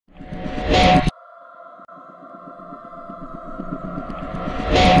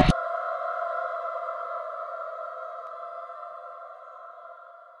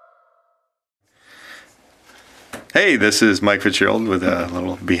Hey, this is Mike Fitzgerald with a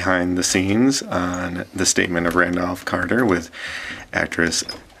little behind the scenes on the statement of Randy Carter with actress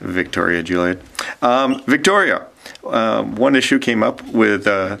Victoria Juliet. Victoria, one issue came up with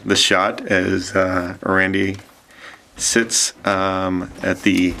the shot as Randy sits at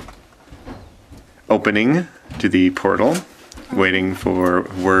the opening to the portal, waiting for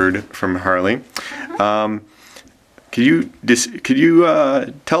word from Harley. Could you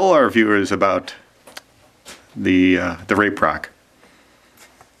tell our viewers about the rape rock?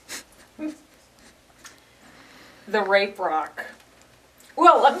 The rape rock.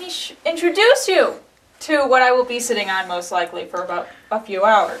 Well, let me introduce you to what I will be sitting on most likely for about a few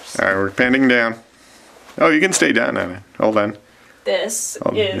hours. All right, we're panning down. Oh, you can stay down on it. Hold on. This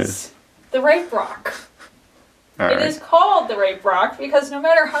is the rape rock. All It right. is called the rape rock because no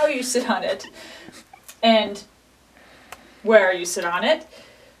matter how you sit on it and where you sit on it,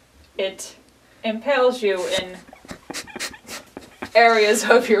 it impales you in areas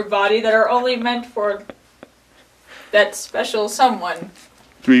of your body that are only meant for that special someone.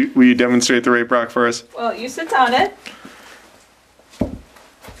 Will you demonstrate the rape rock for us? Well, you sit on it,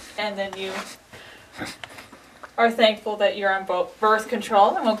 and then you are thankful that you're on birth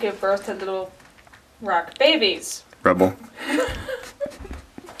control and won't give birth to little rock babies. Rebel.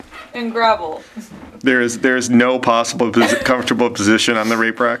 And grovel. There is no possible comfortable position on the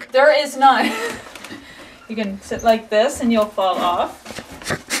rape rock. There is none. You can sit like this and you'll fall off.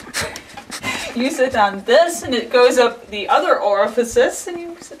 You sit on this and it goes up the other orifices, and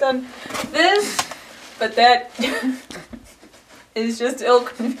you sit on this, but that is just ill.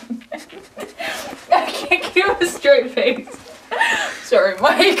 I can't keep a straight face. Sorry,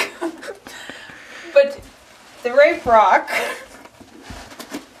 Mike. But the rape rock,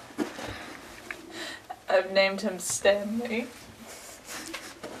 I've named him Stanley.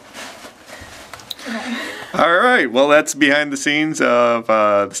 All right. Well, that's behind the scenes of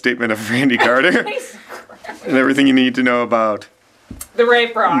the statement of Randy Carter and everything you need to know about The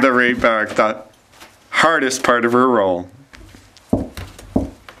rape rock. the rape rock, the hardest part of her role.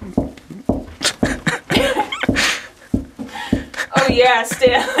 Oh yeah,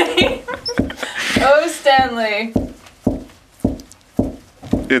 Stanley. Oh, Stanley.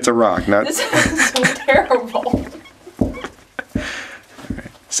 It's a rock, not. This is so terrible.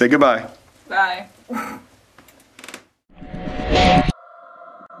 Say goodbye. Bye.